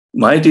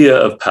my idea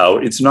of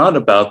power, it's not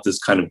about this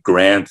kind of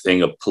grand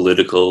thing of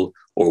political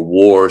or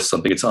war or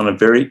something. It's on a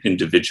very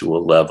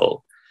individual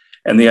level.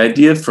 And the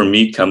idea for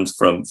me comes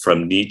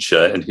from Nietzsche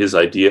and his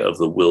idea of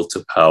the will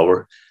to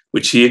power,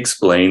 which he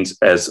explains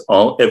as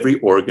every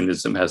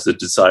organism has a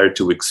desire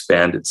to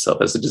expand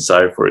itself, has a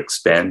desire for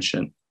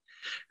expansion.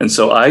 And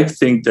so I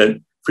think that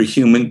for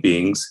human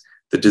beings,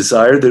 the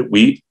desire that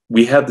we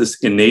have this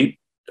innate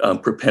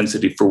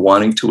propensity for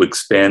wanting to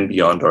expand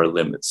beyond our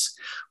limits.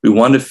 We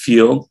want to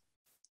feel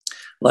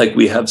like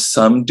we have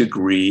some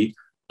degree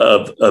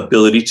of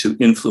ability to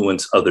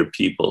influence other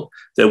people,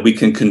 that we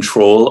can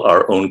control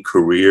our own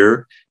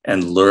career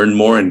and learn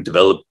more and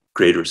develop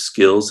greater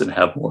skills and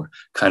have more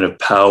kind of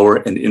power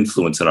and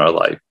influence in our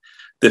life.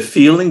 The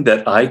feeling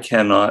that I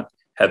cannot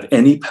have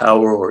any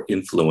power or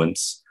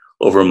influence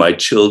over my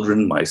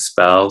children, my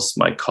spouse,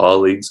 my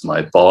colleagues,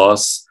 my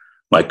boss,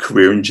 my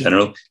career in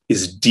general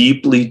is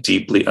deeply,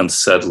 deeply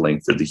unsettling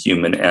for the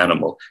human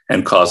animal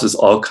and causes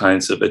all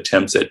kinds of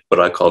attempts at what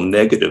I call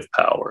negative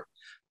power,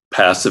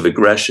 passive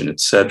aggression,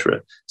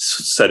 etc.,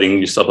 setting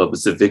yourself up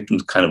as a victim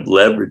to kind of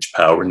leverage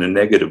power in a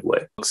negative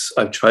way.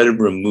 I've tried to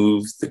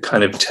remove the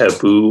kind of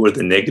taboo or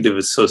the negative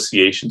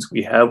associations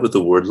we have with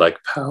the word like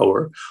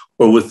power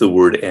or with the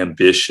word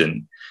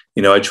ambition.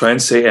 You know, I try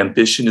and say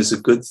ambition is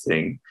a good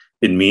thing.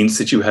 It means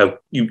that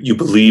you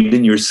believe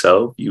in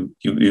yourself,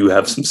 you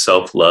have some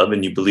self-love,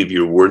 and you believe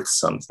you're worth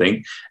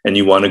something, and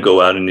you want to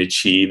go out and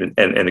achieve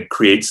and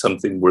create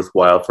something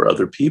worthwhile for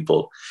other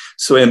people.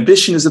 So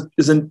ambition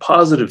is a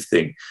positive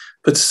thing.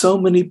 But so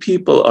many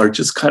people are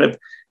just kind of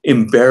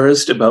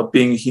embarrassed about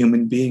being a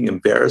human being,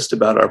 embarrassed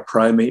about our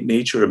primate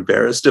nature,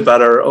 embarrassed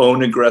about our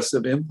own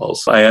aggressive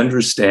impulse. I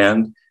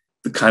understand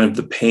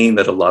the pain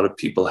that a lot of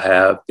people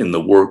have in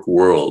the work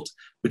world,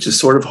 which is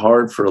sort of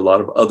hard for a lot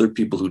of other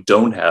people who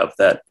don't have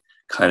that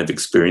kind of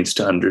experience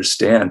to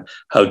understand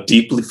how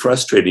deeply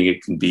frustrating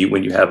it can be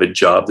when you have a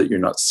job that you're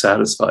not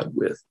satisfied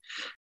with.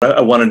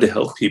 I wanted to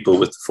help people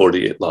with the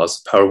 48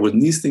 laws of power. When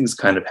these things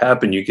kind of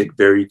happen, you get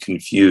very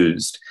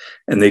confused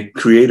and they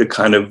create a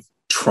kind of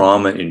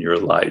trauma in your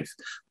life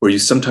where you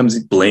sometimes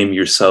blame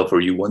yourself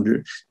or you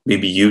wonder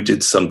maybe you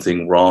did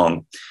something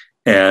wrong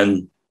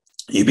and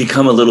you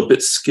become a little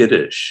bit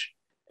skittish.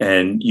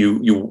 And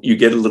you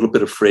get a little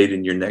bit afraid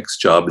in your next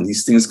job, and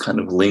these things kind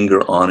of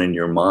linger on in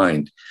your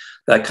mind.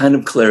 That kind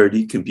of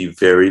clarity can be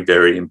very,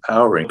 very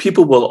empowering.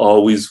 People will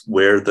always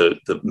wear the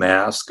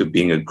mask of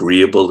being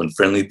agreeable and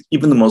friendly.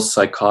 Even the most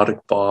psychotic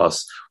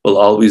boss will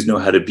always know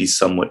how to be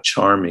somewhat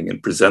charming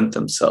and present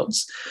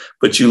themselves.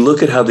 But you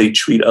look at how they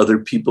treat other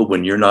people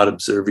when you're not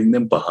observing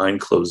them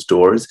behind closed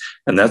doors,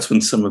 and that's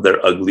when some of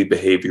their ugly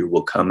behavior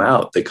will come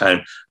out. They kind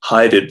of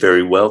hide it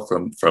very well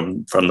from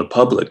the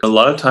public. A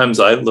lot of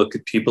times I look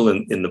at people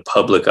in the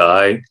public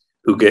eye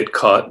who get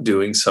caught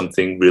doing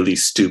something really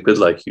stupid,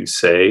 like you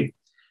say,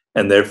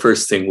 and their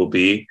first thing will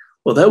be,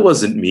 well, that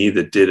wasn't me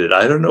that did it.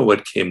 I don't know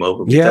what came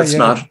over me. That's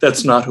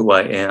not who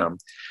I am.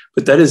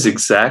 But that is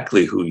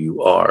exactly who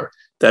you are.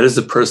 That is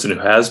the person who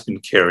has been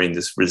carrying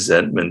this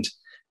resentment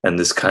and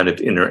this kind of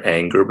inner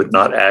anger, but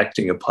not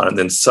acting upon it. And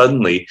then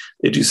suddenly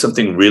they do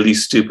something really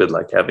stupid,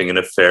 like having an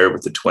affair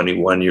with a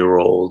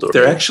 21-year-old, or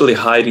they're actually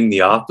hiding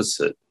the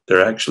opposite.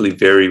 They're actually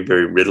very,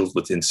 very riddled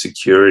with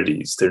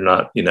insecurities. They're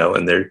not,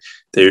 and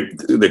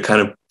they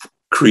kind of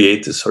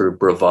create this sort of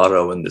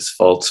bravado and this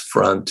false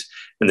front,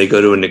 and they go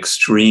to an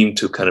extreme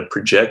to kind of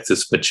project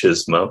this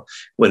machismo,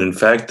 when in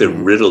fact they're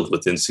riddled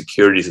with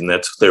insecurities, and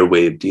that's their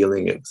way of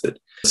dealing with it.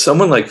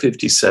 Someone like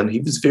 50 Cent,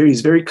 he's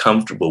very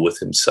comfortable with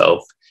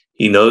himself.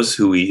 He knows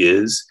who he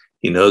is.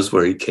 He knows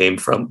where he came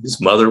from. His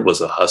mother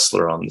was a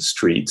hustler on the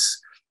streets,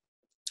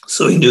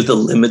 so he knew the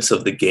limits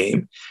of the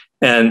game.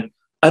 And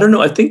I don't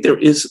know, I think there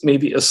is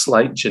maybe a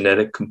slight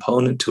genetic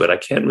component to it. I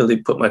can't really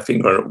put my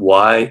finger on it,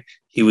 why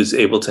he was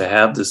able to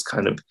have this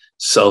kind of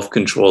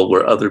self-control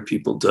where other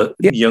people do.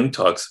 Yeah. Jung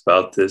talks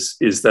about this,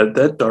 is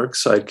that dark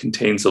side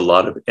contains a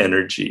lot of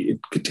energy. It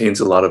contains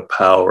a lot of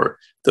power.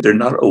 That they're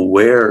not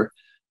aware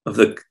of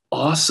the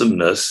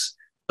awesomeness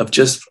of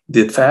just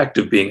the fact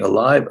of being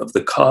alive, of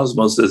the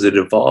cosmos as it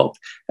evolved,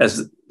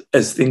 as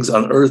things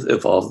on Earth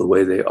evolve the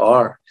way they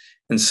are.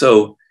 And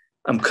so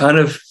I'm kind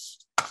of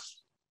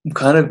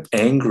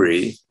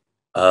angry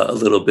a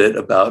little bit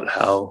about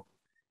how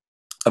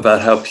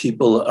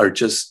people are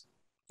just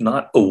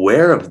not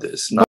aware of this.